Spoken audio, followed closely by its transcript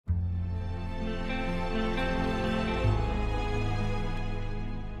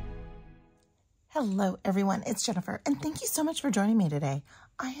Hello everyone, it's Jennifer, and thank you so much for joining me today.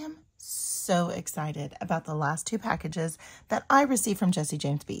 I am so excited about the last two packages that I received from Jesse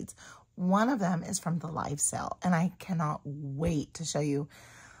James Beads. One of them is from the live sale, and I cannot wait to show you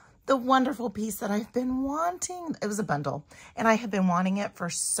the wonderful piece that I've been wanting. It was a bundle, and I have been wanting it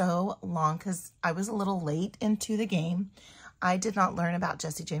for so long because I was a little late into the game. I did not learn about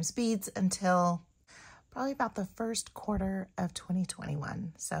Jesse James Beads until probably about the first quarter of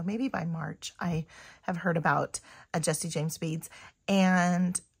 2021. So maybe by March, I have heard about Jesse James Beads.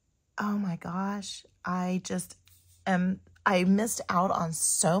 And oh my gosh, I missed out on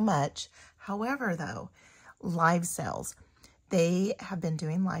so much. However, though, live sales. They have been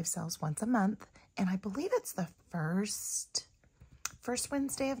doing live sales once a month. And I believe it's the first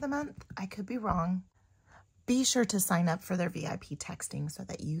Wednesday of the month. I could be wrong. Be sure to sign up for their VIP texting so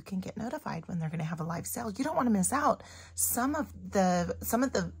that you can get notified when they're going to have a live sale. You don't want to miss out. Some of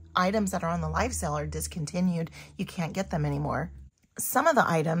the items that are on the live sale are discontinued. You can't get them anymore. Some of the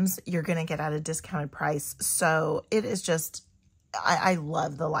items you're going to get at a discounted price. So it is just, I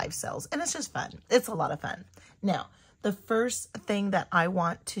love the live sales, and it's just fun. It's a lot of fun. Now, the first thing that I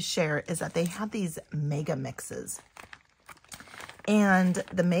want to share is that they have these mega mixes. And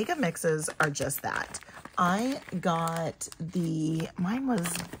the mega mixes are just that. I got mine was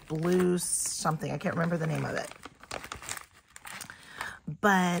blue something. I can't remember the name of it.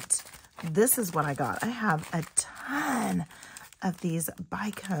 But this is what I got. I have a ton of these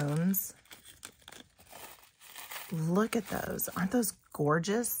bicones. Look at those. Aren't those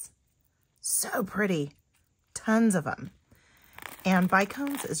gorgeous? So pretty. Tons of them. And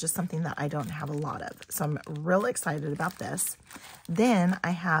bicones is just something that I don't have a lot of. So I'm real excited about this. Then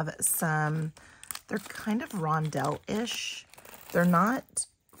I have some, they're kind of rondelle-ish. They're not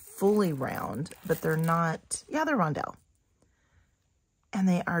fully round, but they're not, yeah, they're rondelle. And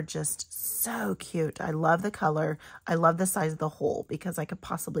they are just so cute. I love the color. I love the size of the hole because I could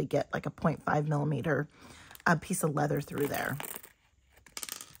possibly get like a 0.5 millimeter piece of leather through there.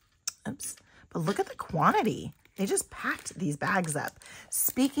 Oops. But look at the quantity. They just packed these bags up.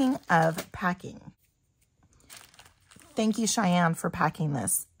 Speaking of packing, thank you, Cheyenne, for packing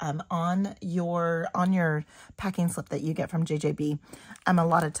this on your packing slip that you get from JJB. A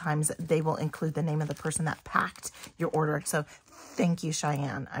lot of times they will include the name of the person that packed your order. So thank you,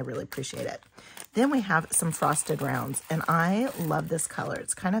 Cheyenne. I really appreciate it. Then we have some frosted rounds, and I love this color.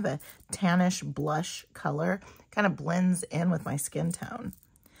 It's kind of a tannish blush color. Kind of blends in with my skin tone.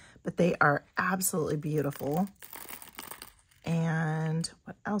 But they are absolutely beautiful. And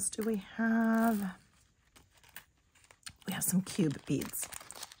what else do we have? We have some cube beads.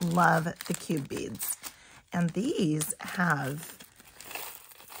 Love the cube beads. And these have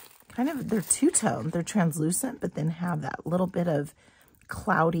kind of, they're two-tone. They're translucent, but then have that little bit of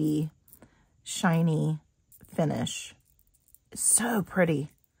cloudy, shiny finish. So pretty.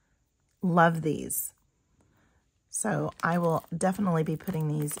 Love these. So I will definitely be putting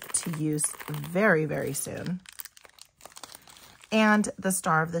these to use very, very soon. And the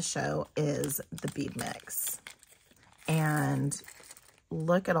star of the show is the bead mix. And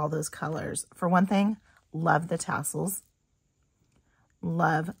look at all those colors. For one thing, love the tassels.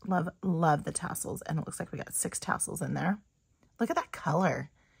 Love, love, love the tassels. And it looks like we got 6 tassels in there. Look at that color.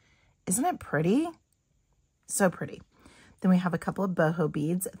 Isn't it pretty? So pretty. Then we have a couple of boho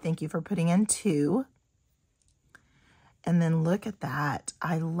beads. Thank you for putting in 2. And then look at that.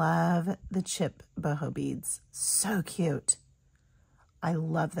 I love the chip boho beads. So cute. I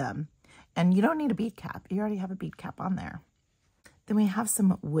love them. And you don't need a bead cap. You already have a bead cap on there. Then we have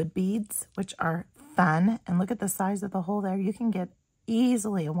some wood beads, which are fun. And look at the size of the hole there. You can get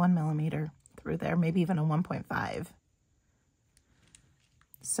easily a 1 millimeter through there, maybe even a 1.5.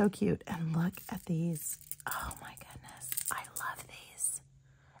 So cute. And look at these. Oh my goodness. I love these.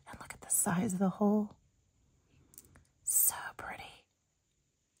 And look at the size of the hole. So pretty.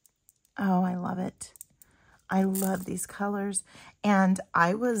 Oh, I love it. I love these colors. And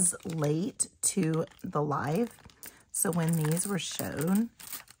I was late to the live, so when these were shown,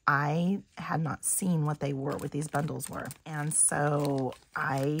 I had not seen what they were, what these bundles were. And so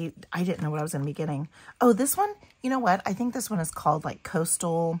I didn't know what I was going to be getting. Oh, this one, you know what? I think this one is called like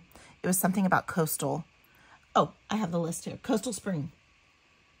Coastal. It was something about Coastal. Oh, I have the list here. Coastal Spring.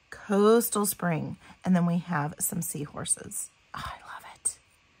 Coastal Spring. And then we have some seahorses. Oh, I love it.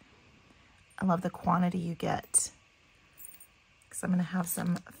 I love the quantity you get. Because I'm going to have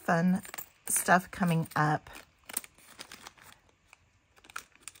some fun stuff coming up.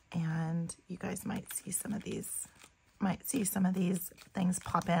 And you guys might see some of these things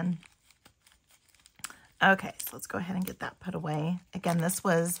pop in. Okay, so let's go ahead and get that put away. Again, this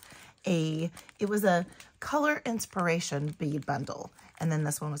was it was a color inspiration bead bundle. And then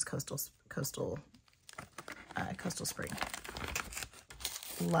this one was Coastal Spring.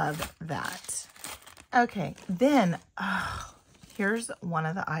 Love that. Okay, then here's one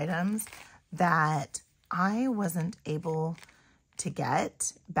of the items that I wasn't able to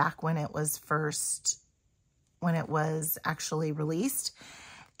get back when it was actually released.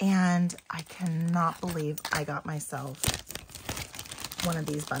 And I cannot believe I got myself one of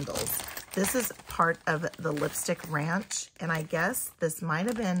these bundles. This is part of the Lipstick Ranch, and I guess this might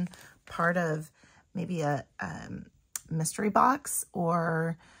have been part of maybe a mystery box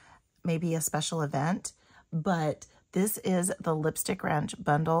or maybe a special event, but this is the Lipstick Ranch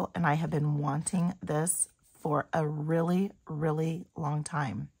bundle, and I have been wanting this for a really, really long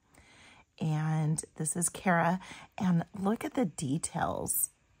time. And this is Cara, and look at the details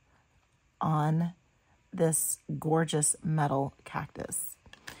on this gorgeous metal cactus.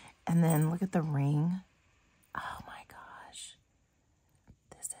 And then look at the ring. Oh my gosh.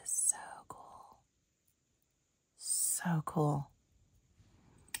 This is so cool. So cool.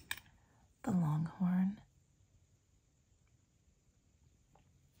 The longhorn.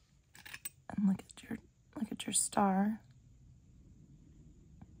 And look at your star.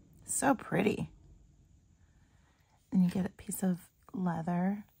 So pretty. And you get a piece of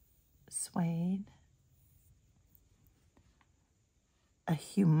leather, suede. A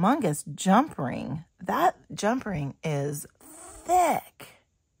humongous jump ring. That jump ring is thick.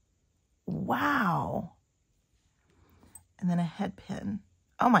 Wow. And then a head pin.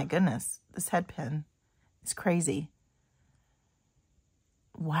 Oh my goodness, this head pin is crazy.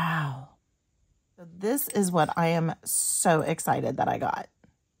 Wow. So this is what I am so excited that I got,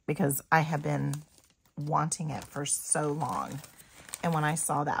 because I have been wanting it for so long. And when I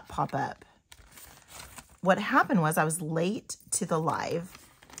saw that pop up, what happened was I was late to the live,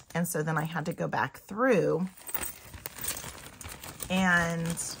 and so then I had to go back through,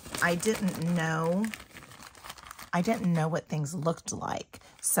 and I didn't know what things looked like.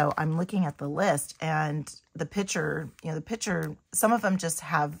 So I'm looking at the list, and the picture, some of them just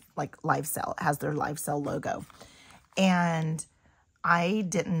have like live sale, it has their live sale logo. And I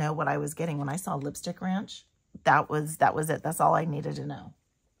didn't know what I was getting. When I saw Lipstick Ranch, that was it. That's all I needed to know.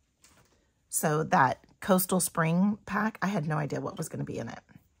 So that Coastal Spring pack, I had no idea what was going to be in it.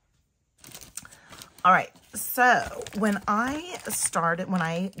 All right, so when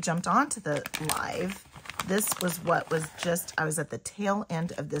I jumped onto the live, this was I was at the tail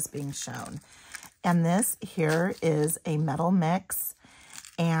end of this being shown. And this here is a metal mix.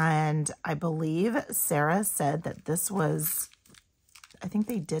 And I believe Sarah said that this was, I think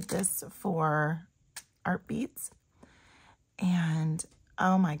they did this for Art Beats. And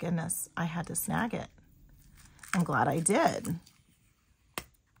oh my goodness, I had to snag it. I'm glad I did.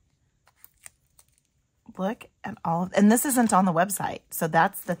 Look at all of, and this isn't on the website. So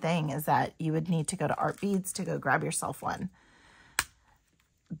that's the thing, is that you would need to go to Art Beads to go grab yourself one.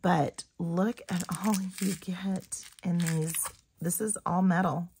 But look at all you get in these. This is all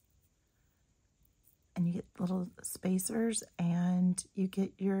metal. And you get little spacers, and you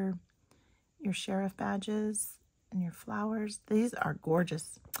get your sheriff badges and your flowers. These are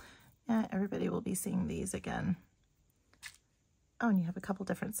gorgeous. Yeah, everybody will be seeing these again. Oh, and you have a couple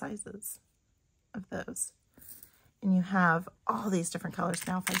different sizes of those. And you have all these different colors.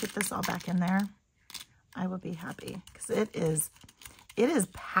 Now, if I get this all back in there, I will be happy, because it is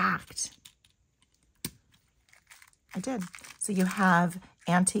packed. I did. So you have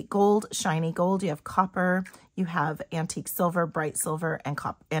antique gold, shiny gold, you have copper, you have antique silver, bright silver, and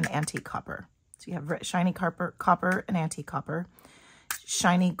antique copper. So you have shiny copper, and antique copper,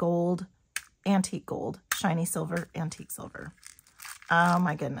 shiny gold, antique gold, shiny silver, antique silver. Oh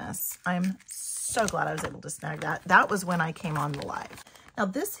my goodness. I'm so glad I was able to snag that. That was when I came on the live. Now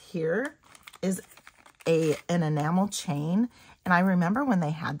this here is an enamel chain. And I remember when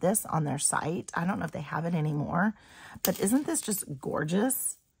they had this on their site. I don't know if they have it anymore, but isn't this just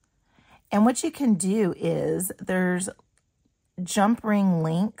gorgeous? And what you can do is there's jump ring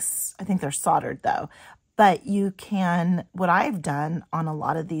links. I think they're soldered though. But you can, what I've done on a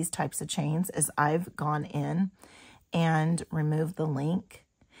lot of these types of chains is I've gone in and removed the link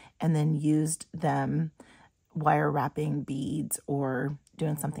and then used them wire wrapping beads or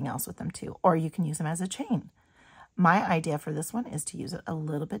doing something else with them too. Or you can use them as a chain. My idea for this one is to use it a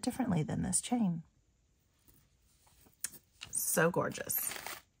little bit differently than this chain. So gorgeous.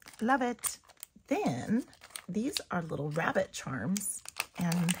 Love it. Then these are little rabbit charms,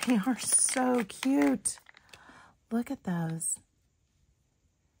 and they are so cute. Look at those.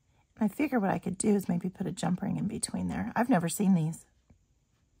 I figure what I could do is maybe put a jump ring in between there. I've never seen these.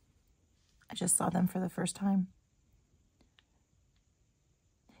 I just saw them for the first time.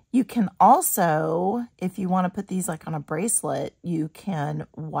 You can also, if you want to put these like on a bracelet, you can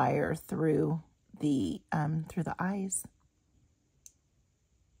wire through the eyes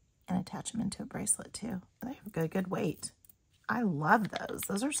and attach them into a bracelet too. They have good weight. I love those.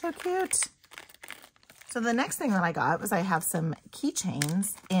 Those are so cute. So the next thing that I got was I have some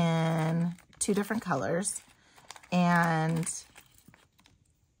keychains in 2 different colors, and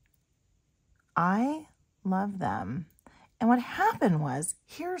I love them. And what happened was,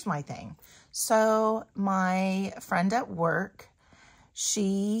 here's my thing. So my friend at work,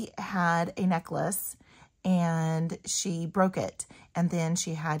 she had a necklace and she broke it. And then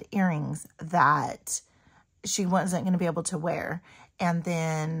she had earrings that she wasn't going to be able to wear. And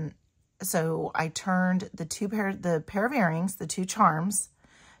then, so I turned the pair of earrings, the 2 charms,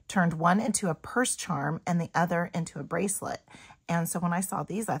 turned one into a purse charm and the other into a bracelet. And so when I saw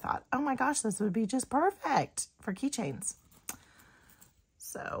these, I thought, oh my gosh, this would be just perfect for keychains.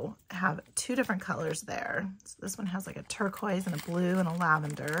 So I have 2 different colors there. So this one has like a turquoise and a blue and a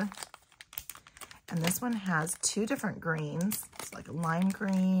lavender. And this one has 2 different greens. It's like a lime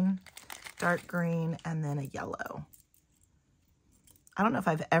green, dark green, and then a yellow. I don't know if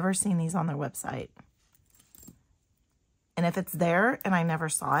I've ever seen these on their website. And if it's there and I never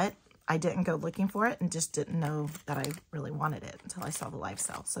saw it, I didn't go looking for it and just didn't know that I really wanted it until I saw the live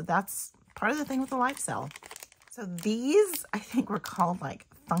sale. So that's part of the thing with the live sale. So these, I think, were called like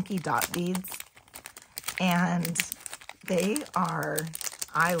funky dot beads. And they are,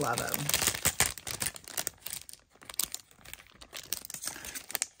 I love them.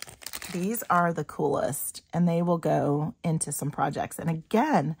 These are the coolest, and they will go into some projects. And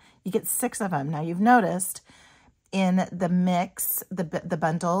again, you get 6 of them. Now you've noticed in the mix, the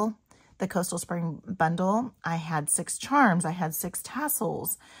bundle, the Coastal Spring bundle, I had 6 charms. I had 6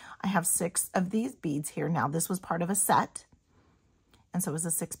 tassels. I have 6 of these beads here. Now this was part of a set, and so it was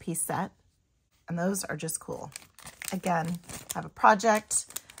a 6-piece set, and those are just cool. Again, I have a project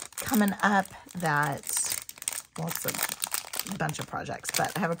coming up that, well, it's a bunch of projects,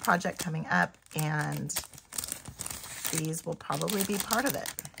 but I have a project coming up, and these will probably be part of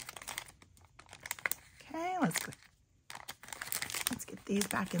it. Okay, let's get these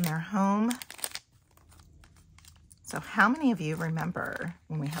back in their home. So how many of you remember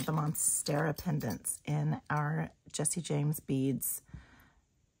when we had the Monstera pendants in our Jessie James beads?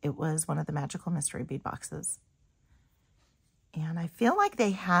 It was one of the Magical Mystery bead boxes. And I feel like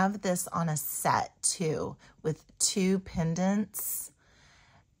they have this on a set too, with 2 pendants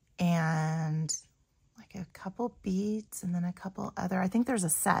and like a couple beads and then a couple other, I think there's a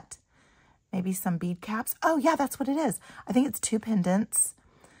set, maybe some bead caps. Oh yeah, that's what it is. I think it's 2 pendants,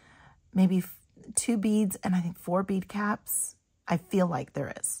 maybe 2 beads, and I think 4 bead caps. I feel like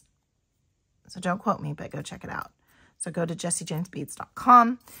there is. So don't quote me, but go check it out. So go to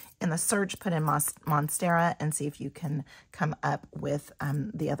jessiejamesbeads.com. In the search, put in Monstera and see if you can come up with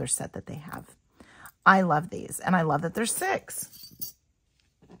the other set that they have. I love these, and I love that there's 6.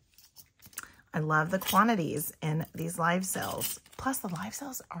 I love the quantities in these live sales. Plus, the live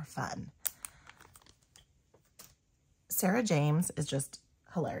sales are fun. Sarah James is just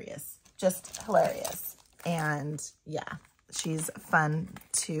hilarious. Just hilarious. And yeah, she's fun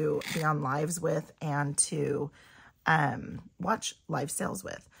to be on lives with and to watch live sales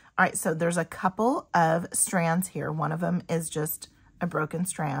with. All right, so there's a couple of strands here. One of them is just a broken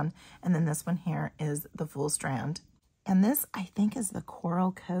strand, and then this one here is the full strand. And this, I think, is the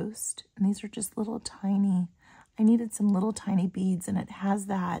Coral Coast, and these are just little tiny, I needed some little tiny beads, and it has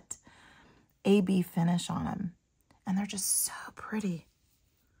that AB finish on them, and they're just so pretty.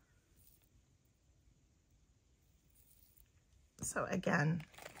 So again,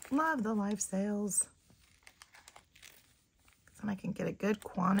 love the live sales. And I can get a good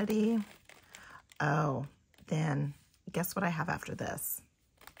quantity. Oh, then guess what I have after this?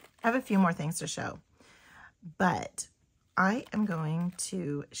 I have a few more things to show, but I am going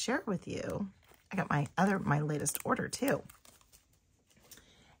to share with you. I got my latest order too.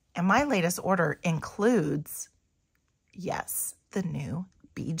 And my latest order includes, yes, the new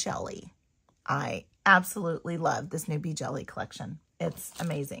Bee Jelly. I absolutely love this new Bee Jelly collection. It's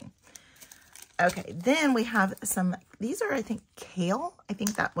amazing. Okay, then we have some, these are, I think, kale. I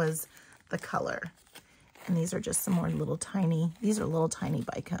think that was the color. And these are just some more little tiny, these are little tiny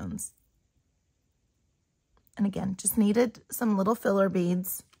bicones. And again, just needed some little filler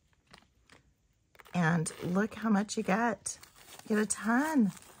beads. And look how much you get. You get a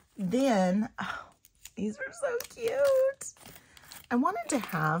ton. Then, oh, these are so cute. I wanted to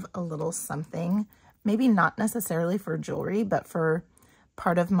have a little something, maybe not necessarily for jewelry, but for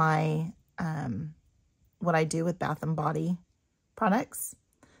part of my what I do with Bath & Body products.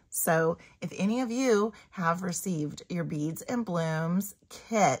 So if any of you have received your Beads and Blooms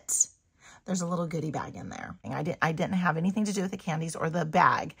kit, there's a little goodie bag in there. I didn't have anything to do with the candies or the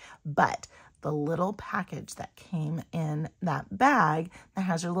bag, but the little package that came in that bag that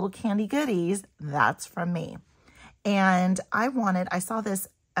has your little candy goodies, that's from me. And I saw this,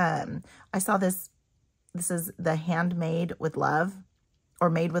 this is the Handmade with Love, or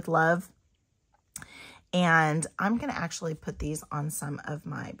Made with Love. And I'm going to actually put these on some of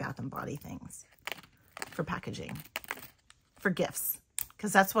my Bath & Body things for packaging, for gifts,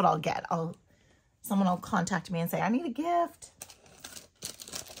 because that's what I'll get. Someone will contact me and say, I need a gift.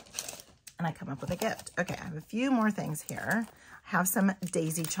 And I come up with a gift. Okay, I have a few more things here. I have some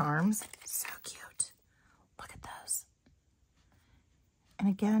daisy charms. So cute. Look at those. And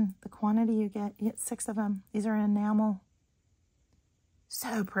again, the quantity you get 6 of them. These are enamel.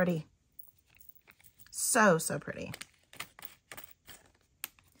 So pretty. So, so pretty.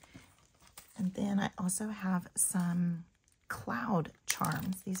 And then I also have some cloud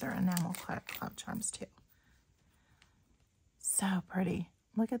charms. These are enamel cloud charms too. So pretty.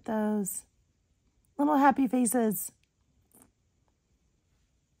 Look at those. Little happy faces.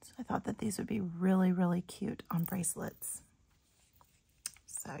 So I thought that these would be really, really cute on bracelets.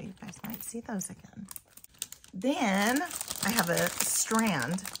 So you guys might see those again. Then I have a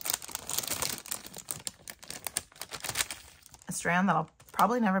strand. A strand that I'll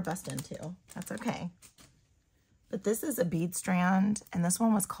probably never bust into. That's okay. But this is a bead strand, and this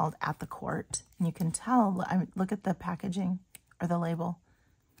one was called At the Court. And you can tell, look at the packaging or the label.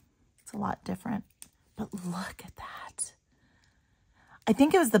 It's a lot different. But look at that. I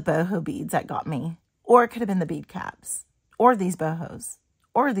think it was the boho beads that got me. Or it could have been the bead caps. Or these bohos.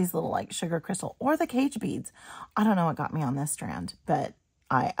 Or these little like sugar crystal. Or the cage beads. I don't know what got me on this strand, but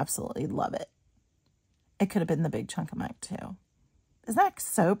I absolutely love it. It could have been the big chunk of Mike too. Isn't that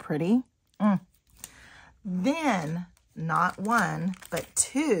so pretty? Then, not one, but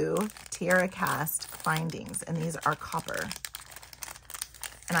 2 Tiara cast findings, and these are copper.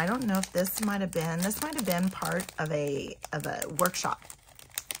 And I don't know if this might have been part of a workshop,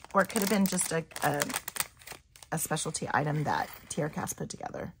 or it could have been just a specialty item that Tiara cast put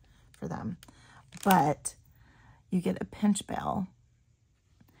together for them. But you get a pinch bell.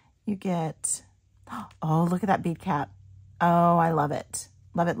 You get, oh, look at that bead cap. Oh, I love it.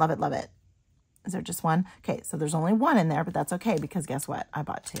 Love it, love it, love it. Is there just one? Okay, so there's only one in there, but that's okay because guess what? I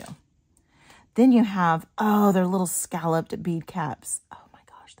bought 2. Then you have, oh, they're little scalloped bead caps. Oh my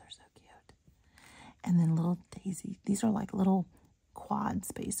gosh, they're so cute. And then little daisy. These are like little quad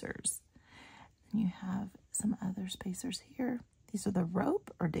spacers. And you have some other spacers here. These are the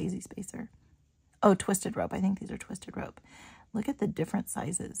rope or daisy spacer. Oh, twisted rope. I think these are twisted rope. Look at the different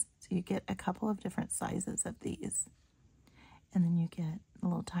sizes. So you get a couple of different sizes of these. And then you get the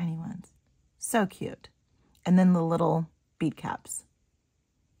little tiny ones. So cute. And then the little bead caps.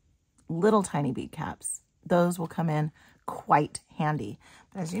 Little tiny bead caps. Those will come in quite handy.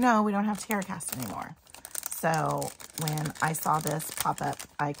 But as you know, we don't have Tiara cast anymore. So when I saw this pop up,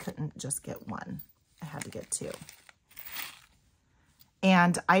 I couldn't just get one. I had to get 2.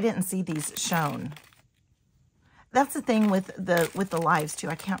 And I didn't see these shown. That's the thing with the lives too.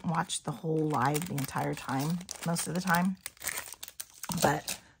 I can't watch the whole live the entire time, most of the time.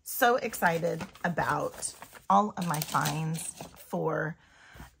 But so excited about all of my finds for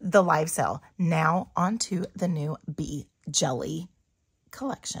the live sale. Now onto the new Bee Jelly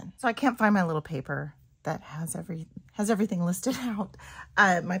collection. So I can't find my little paper that has everything listed out,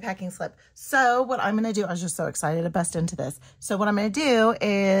 my packing slip. So what I'm going to do, I was just so excited to bust into this. So what I'm going to do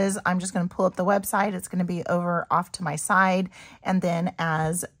is I'm just going to pull up the website. It's going to be over off to my side. And then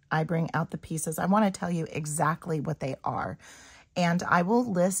as I bring out the pieces, I want to tell you exactly what they are. And I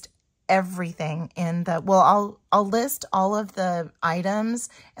will list everything in the, well, I'll list all of the items,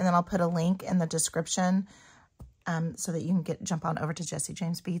 and then I'll put a link in the description so that you can jump on over to Jessie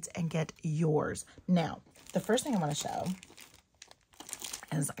James Beads and get yours. Now, the first thing I want to show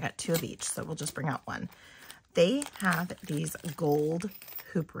is I got 2 of each, so we'll just bring out one. They have these gold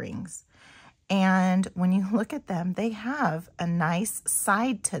hoop rings, and when you look at them, they have a nice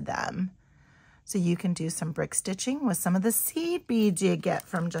side to them. So you can do some brick stitching with some of the seed beads you get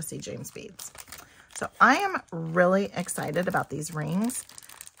from Jessie James Beads. So I am really excited about these rings.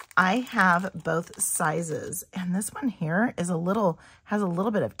 I have both sizes, and this one here is has a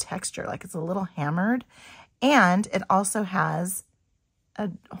little bit of texture, like it's a little hammered, and it also has a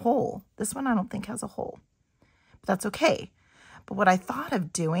hole. This one I don't think has a hole, but that's okay. But what I thought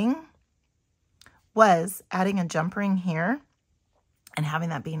of doing was adding a jump ring here and having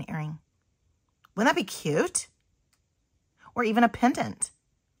that be an earring. Wouldn't that be cute? Or even a pendant.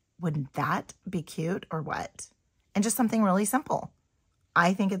 Wouldn't that be cute or what? And just something really simple.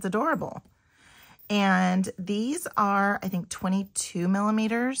 I think it's adorable. And these are, I think, 22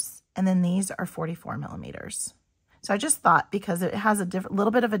 millimeters. And then these are 44 millimeters. So I just thought, because it has a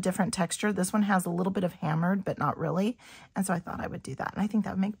little bit of a different texture, this one has a little bit of hammered, but not really. And so I thought I would do that. And I think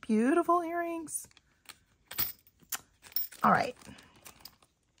that would make beautiful earrings. All right.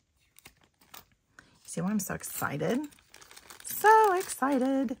 See why I'm so excited? So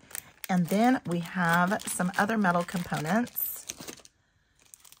excited. And then we have some other metal components.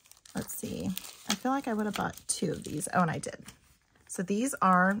 Let's see. I feel like I would have bought 2 of these. Oh, and I did. So these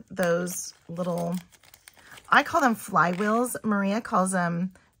are those little, I call them flywheels. Maria calls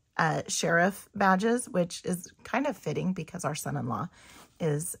them sheriff badges, which is kind of fitting because our son-in-law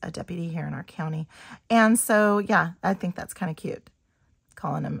is a deputy here in our county. And so, yeah, I think that's kind of cute,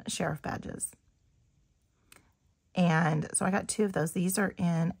 calling them sheriff badges. And so I got 2 of those. These are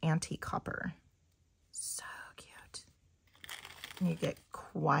in antique copper. So cute. And you get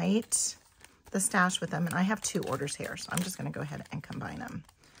quite the stash with them. And I have 2 orders here, so I'm just going to go ahead and combine them.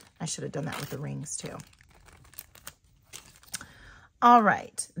 I should have done that with the rings too. All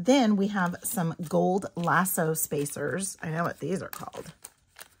right. Then we have some gold lasso spacers. I know what these are called.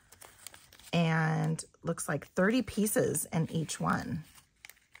 And looks like 30 pieces in each one.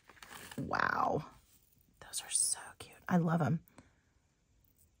 Wow. Those are so cute. I love them.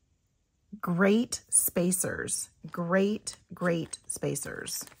 Great spacers. Great, great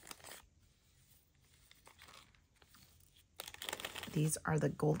spacers. These are the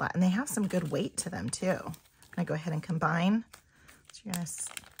gold, and they have some good weight to them too. I'm gonna go ahead and combine. So you're gonna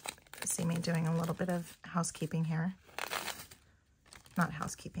see me doing a little bit of housekeeping here. Not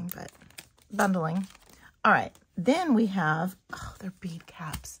housekeeping, but bundling. All right, then we have, oh, their bead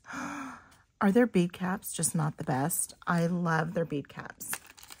caps. Are their bead caps just not the best? I love their bead caps.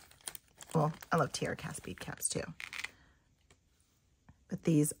 Well, I love tiara cast bead caps too. But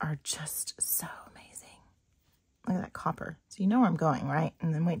these are just so amazing. Look at that copper. So you know where I'm going, right?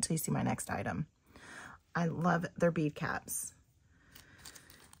 And then wait until you see my next item. I love their bead caps.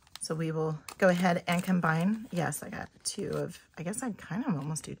 So we will go ahead and combine. Yes, I got 2 of, I guess I'd kind of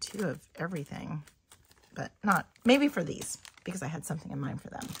almost do 2 of everything, but not, maybe for these, because I had something in mind for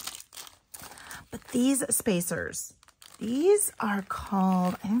them. But these spacers, these are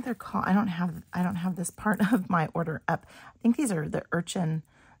called, I think they're called, I don't have this part of my order up. I think these are the Urchan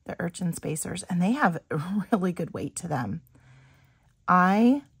spacers, and they have really good weight to them.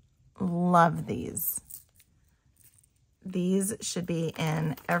 I love these. These should be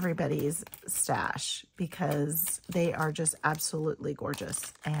in everybody's stash because they are just absolutely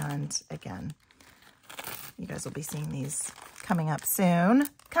gorgeous. And again, you guys will be seeing these coming up soon.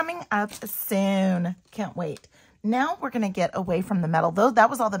 Coming up soon. Can't wait. Now we're going to get away from the metal. Though that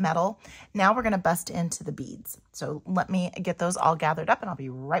was all the metal. Now we're going to bust into the beads. So let me get those all gathered up and I'll be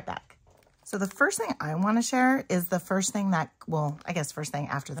right back. So the first thing I want to share is the first thing that, well, I guess first thing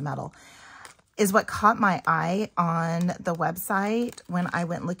after the metal, is what caught my eye on the website when I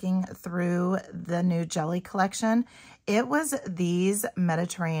went looking through the new jelly collection. It was these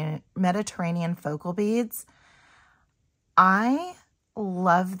Mediterranean focal beads. I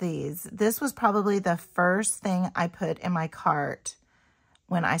love these. This was probably the first thing I put in my cart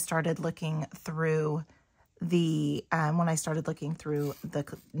when I started looking through the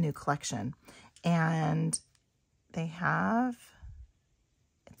new collection. And they have,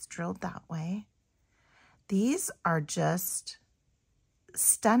 it's drilled that way. These are just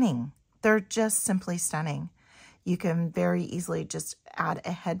stunning. They're just simply stunning. You can very easily just add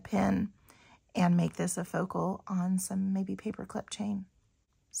a head pin and make this a focal on some maybe paper clip chain.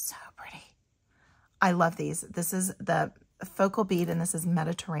 So pretty. I love these. This is the focal bead and this is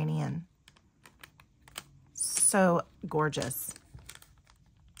Mediterranean. So gorgeous.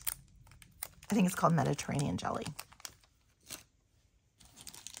 I think it's called Mediterranean jelly.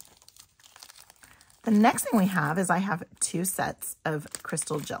 The next thing we have is I have 2 sets of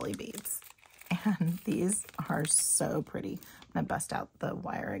crystal jelly beads. And these are so pretty. I'm going to bust out the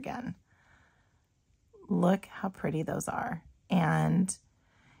wire again. Look how pretty those are. And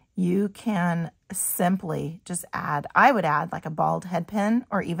you can simply just add, I would add like a bald head pin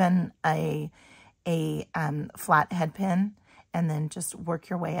or even a flat head pin and then just work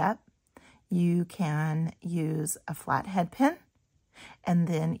your way up. You can use a flat head pin and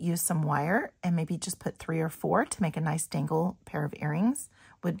then use some wire and maybe just put 3 or 4 to make a nice dangle pair of earrings.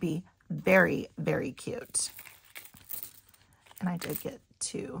 Would be very, very cute. And I did get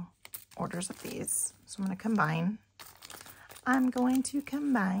 2 orders of these. So I'm going to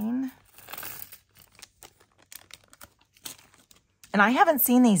combine. And I haven't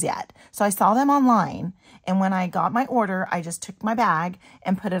seen these yet. So I saw them online. And when I got my order, I just took my bag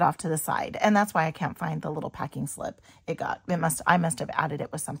and put it off to the side. And that's why I can't find the little packing slip. I must have added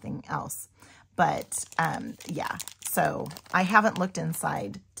it with something else. But yeah, so I haven't looked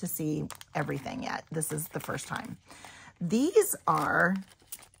inside to see everything yet. This is the first time. These are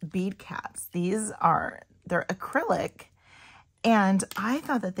bead caps. They're acrylic. And I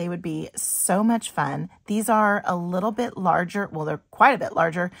thought that they would be so much fun. These are a little bit larger. Well, they're quite a bit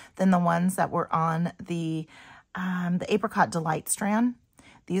larger than the ones that were on the Apricot Delight strand.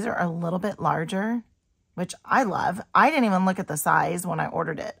 These are a little bit larger, which I love. I didn't even look at the size when I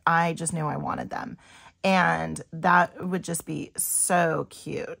ordered it. I just knew I wanted them. And that would just be so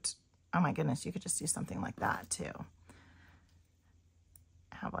cute. Oh my goodness, you could just do something like that too.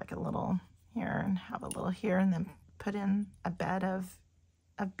 Have like a little here and have a little here and then put in a bed of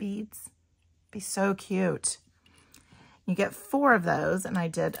beads. Be so cute. You get 4 of those, and I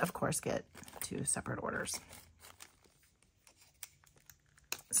did, of course, get 2 separate orders.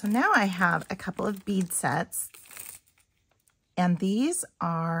 So now I have a couple of bead sets, and these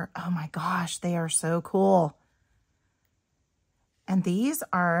are, oh my gosh, they are so cool. And these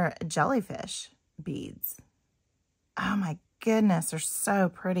are jellyfish beads. Oh my goodness, they're so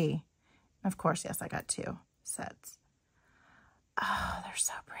pretty. And of course, yes, I got 2 sets. Oh, they're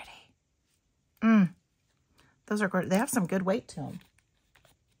so pretty. Those are good. They have some good weight to them.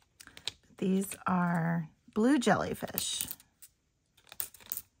 These are blue jellyfish.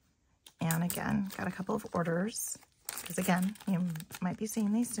 And again, got a couple of orders. Because again, you might be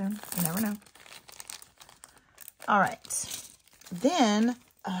seeing these soon. You never know. All right. Then,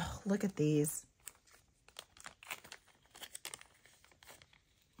 oh, look at these.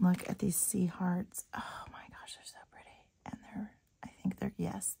 Look at these sea hearts. Oh my gosh, they're so pretty. And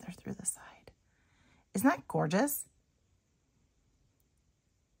yes, they're through the side. Isn't that gorgeous?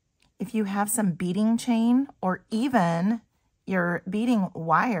 If you have some beading chain or even your beading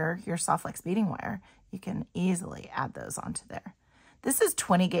wire, your soft flex beading wire, you can easily add those onto there. This is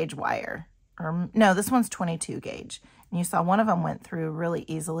 20 gauge wire, or no, this one's 22 gauge. And you saw one of them went through really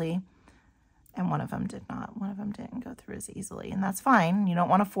easily and one of them did not. One of them didn't go through as easily, and that's fine. You don't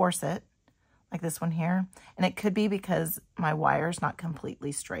want to force it like this one here. And it could be because my wire's not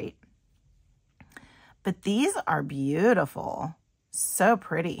completely straight. But these are beautiful. So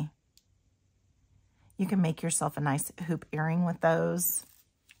pretty. You can make yourself a nice hoop earring with those.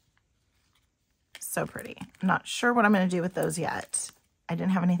 So pretty. I'm not sure what I'm going to do with those yet. I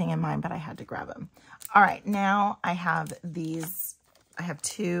didn't have anything in mind, but I had to grab them. All right, now I have these. I have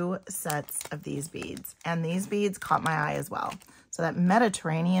 2 sets of these beads, and these beads caught my eye as well. So that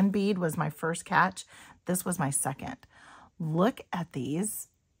Mediterranean bead was my first catch. This was my second. Look at these.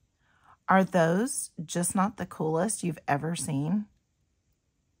 Are those just not the coolest you've ever seen?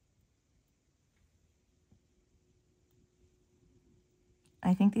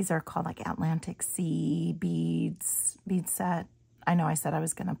 I think these are called like Atlantic Sea beads, bead set. I know I said I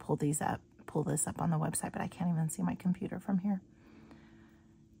was going to pull this up on the website, but I can't even see my computer from here.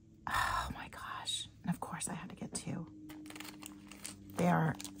 Oh my gosh. And of course I had to get 2. They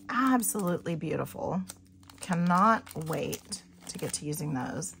are absolutely beautiful. Cannot wait to get to using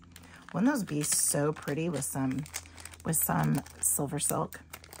those. Wouldn't those be so pretty with some silver silk?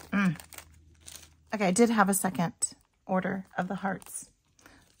 Okay, I did have a second order of the hearts.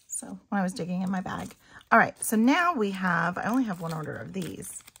 So when I was digging in my bag. All right, so now we have, I only have 1 order of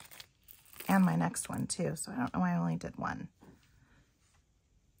these. And my next one too, so I don't know why I only did 1.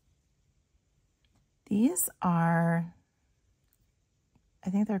 These are, I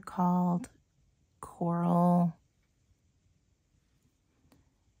think they're called Coral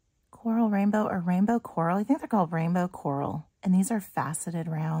Rainbow or Rainbow Coral. I think they're called Rainbow Coral. And these are faceted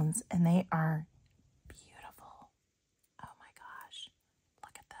rounds, and they are beautiful. Oh my gosh,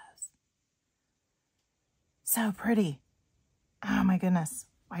 look at those. So pretty. Oh my goodness,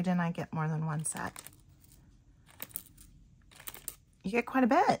 why didn't I get more than 1 set? You get quite a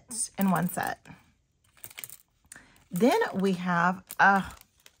bit in 1 set. Then we have,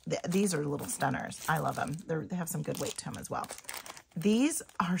 these are little stunners. I love them. They have some good weight to them as well. These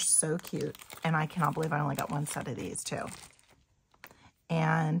are so cute, and I cannot believe I only got 1 set of these too.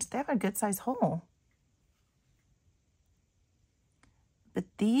 And they have a good size hole. But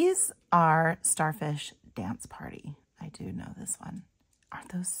these are Starfish Dance Party. I do know this one.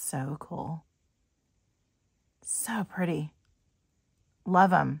 Aren't those so cool? So pretty. Love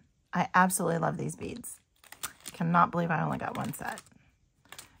them. I absolutely love these beads. Cannot believe I only got 1 set.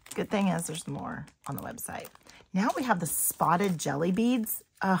 Good thing is there's more on the website. Now we have the spotted jelly beads.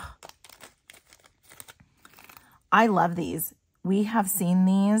 Ugh. I love these. we have seen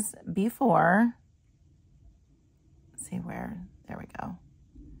these before. Let's see where, there we go.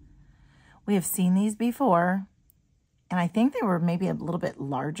 We have seen these before, and I think they were maybe a little bit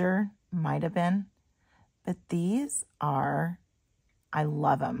larger, might have been, but these are, I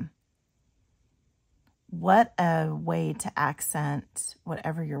love them. What a way to accent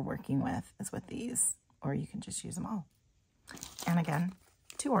whatever you're working with is with these, or you can just use them all. And again,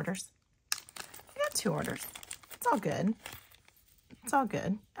 2 orders. I got 2 orders. It's all good. It's all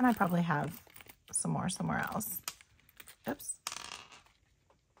good. And I probably have some more somewhere else. Oops.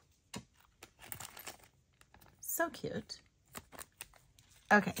 So cute.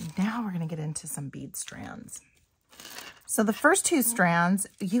 Okay, now we're going to get into some bead strands. So the first 2 strands,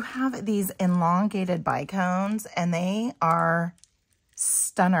 you have these elongated bicones, and they are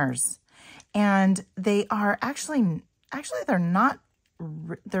stunners. And they are actually they're not,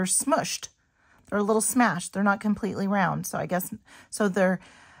 they're smushed. They're a little smashed. They're not completely round. So I guess, so they're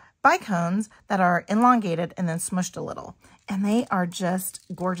bicones that are elongated and then smushed a little. And they are just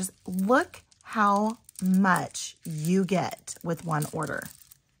gorgeous. Look how much you get with 1 order.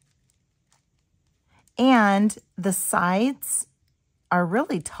 And the sides are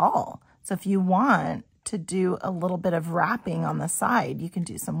really tall. So if you want to do a little bit of wrapping on the side, you can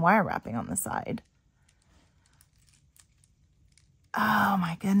do some wire wrapping on the side. Oh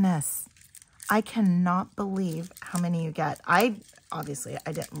my goodness. I cannot believe how many you get. Obviously,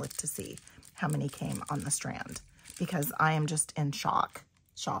 I didn't look to see how many came on the strand because I am just in shock.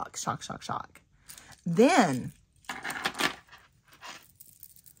 Shock, shock, shock, shock. Then,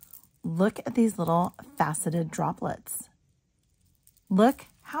 look at these little faceted droplets. Look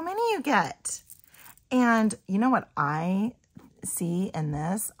how many you get. And you know what I see in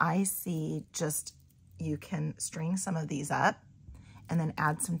this? I see just, you can string some of these up and then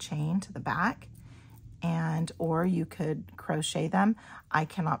add some chain to the back, and or you could crochet them. I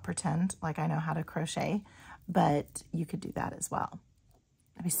cannot pretend like I know how to crochet, but you could do that as well.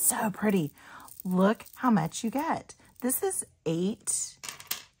 It'd be so pretty. Look how much you get. This is 8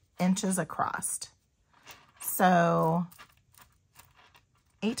 inches across. So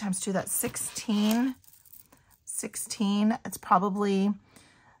 8 times 2, that's 16. 16, it's probably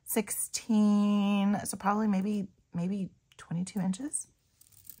 16, so probably maybe 22 inches,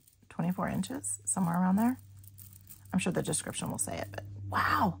 24 inches, somewhere around there. I'm sure the description will say it, but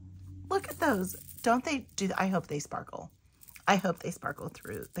wow, look at those. Don't they do, I hope they sparkle. I hope they sparkle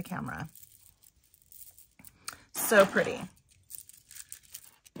through the camera. So pretty.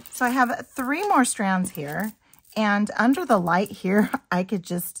 So I have 3 more strands here, and under the light here, I could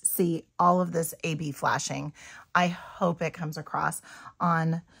just see all of this AB flashing. I hope it comes across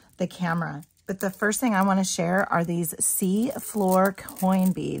on the camera. But the first thing I want to share are these sea floor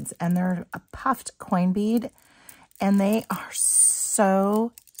coin beads, and they're a puffed coin bead, and they are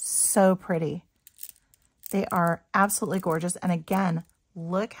so, so pretty. They are absolutely gorgeous. And again,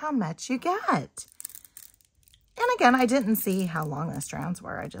 look how much you get. And again, I didn't see how long the strands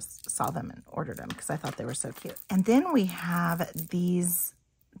were. I just saw them and ordered them because I thought they were so cute. And then we have these.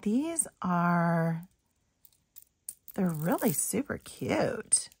 These are, they're really super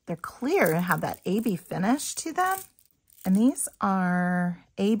cute. They're clear and have that AB finish to them. And these are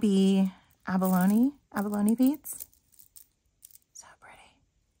AB abalone beads. So pretty.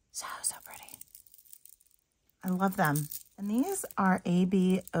 So, so pretty. I love them. And these are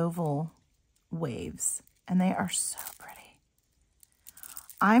AB oval waves. And they are so pretty.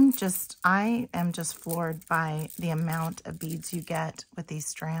 I am just floored by the amount of beads you get with these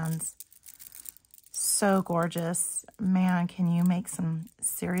strands. So gorgeous. Man, can you make some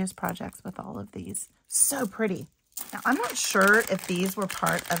serious projects with all of these? So pretty. Now, I'm not sure if these were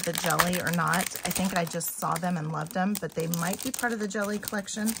part of the jelly or not. I think I just saw them and loved them, but they might be part of the jelly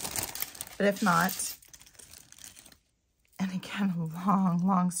collection. But if not, and again, a long,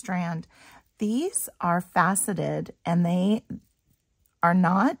 long strand. These are faceted, and they are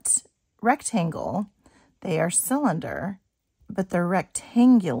not rectangle. They are cylinder, but they're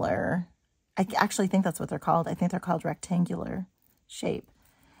rectangular. I actually think that's what they're called. I think they're called rectangular shape.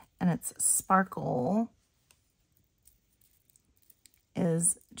 And its sparkle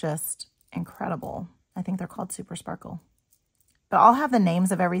is just incredible. I think they're called Super Sparkle. But I'll have the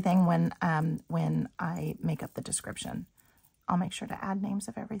names of everything when I make up the description. I'll make sure to add names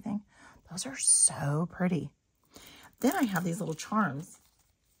of everything. Those are so pretty. Then I have these little charms.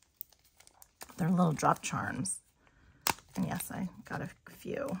 They're little drop charms. And yes, I got a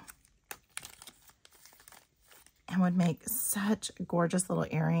few. And would make such gorgeous little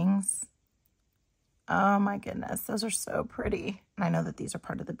earrings. Oh my goodness, those are so pretty. And I know that these are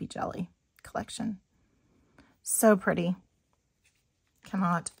part of the Be Jelly collection. So pretty.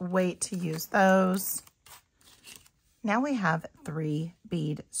 Cannot wait to use those. Now we have 3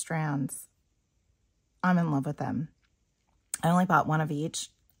 bead strands. I'm in love with them. I only bought one of each.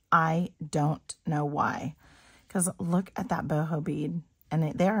 I don't know why. Because look at that boho bead. And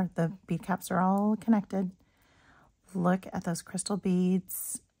the bead caps are all connected. Look at those crystal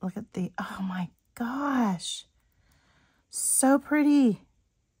beads. Look at oh my gosh. So pretty.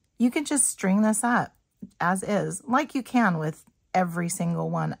 You can just string this up as is, like you can with every single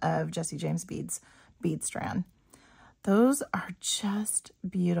one of Jessie James Bead's bead strand. Those are just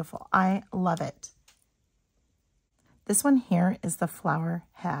beautiful. I love it. This one here is the flower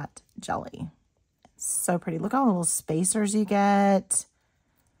hat jelly. It's so pretty. Look at all the little spacers you get.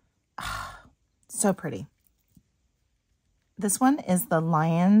 So pretty. This one is the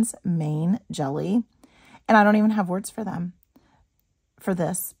lion's mane jelly. And I don't even have words for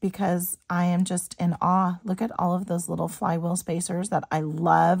this because I am just in awe. Look at all of those little flywheel spacers that I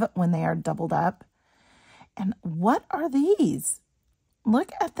love when they are doubled up. And what are these?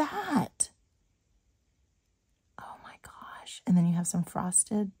 Look at that. Oh my gosh. And then you have some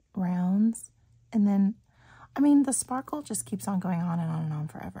frosted rounds. And then, I mean, the sparkle just keeps on going on and on and on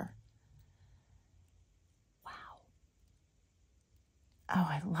forever. Wow. Oh,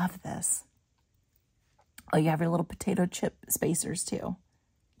 I love this. Oh, you have your little potato chip spacers too.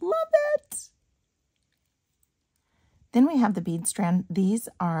 Love it. Then we have the bead strand. These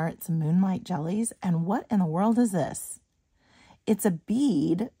are some moonlight jellies. And what in the world is this? It's a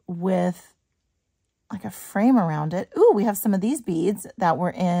bead with like a frame around it. Ooh, we have some of these beads that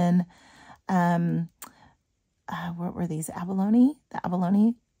were in, what were these? Abalone? The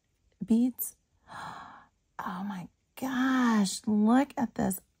abalone beads. Oh my gosh. Look at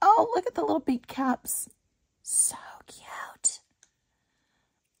this. Oh, look at the little bead caps. So cute.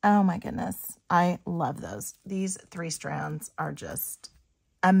 Oh my goodness. I love those. These 3 strands are just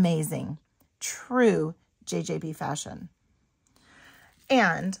amazing. True JJB fashion.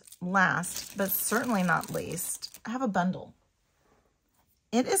 And last, but certainly not least, I have a bundle.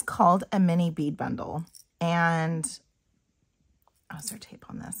 It is called a mini bead bundle. And, oh, is there tape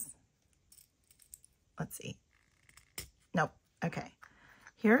on this? Let's see. Nope. Okay.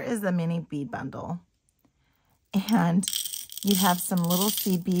 Here is the mini bead bundle. And you have some little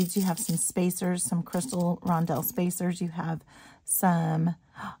seed beads. You have some spacers, some crystal rondelle spacers. You have some,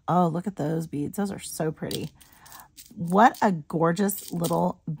 oh, look at those beads. Those are so pretty. What a gorgeous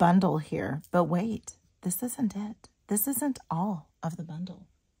little bundle here. But wait, this isn't it. This isn't all of the bundle.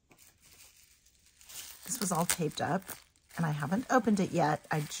 This was all taped up, and I haven't opened it yet.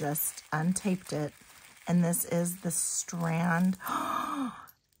 I just untaped it. And this is the strand. Oh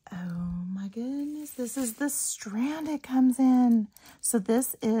my goodness, this is the strand it comes in. So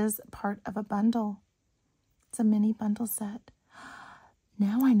this is part of a bundle. It's a mini bundle set.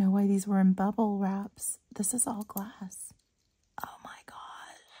 Now I know why these were in bubble wraps. This is all glass. Oh my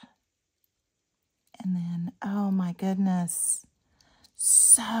gosh. And then, oh my goodness.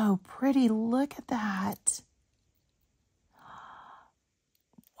 So pretty. Look at that.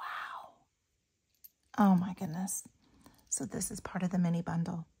 Wow. Oh my goodness. So this is part of the mini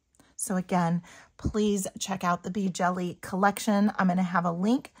bundle. So again, please check out the Bead Jelly collection. I'm going to have a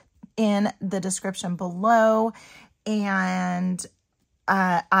link in the description below. And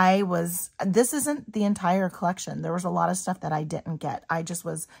this isn't the entire collection. There was a lot of stuff that I didn't get. I just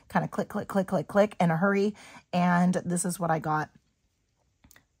was kind of click, click, click, click, click in a hurry. And this is what I got.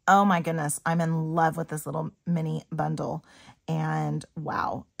 Oh my goodness. I'm in love with this little mini bundle. And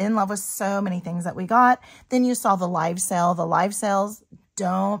wow, in love with so many things that we got. Then you saw the live sale. The live sales,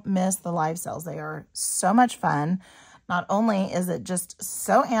 don't miss the live sales. They are so much fun. Not only is it just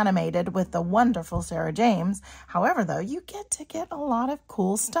so animated with the wonderful Sarah James, however, though, you get a lot of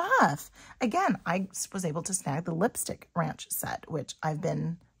cool stuff. Again, I was able to snag the lipstick ranch set, which I've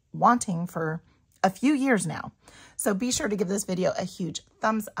been wanting for a few years now. So be sure to give this video a huge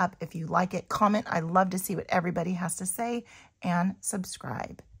thumbs up if you like it. Comment. I love to see what everybody has to say, and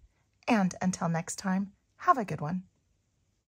subscribe. And until next time, have a good one.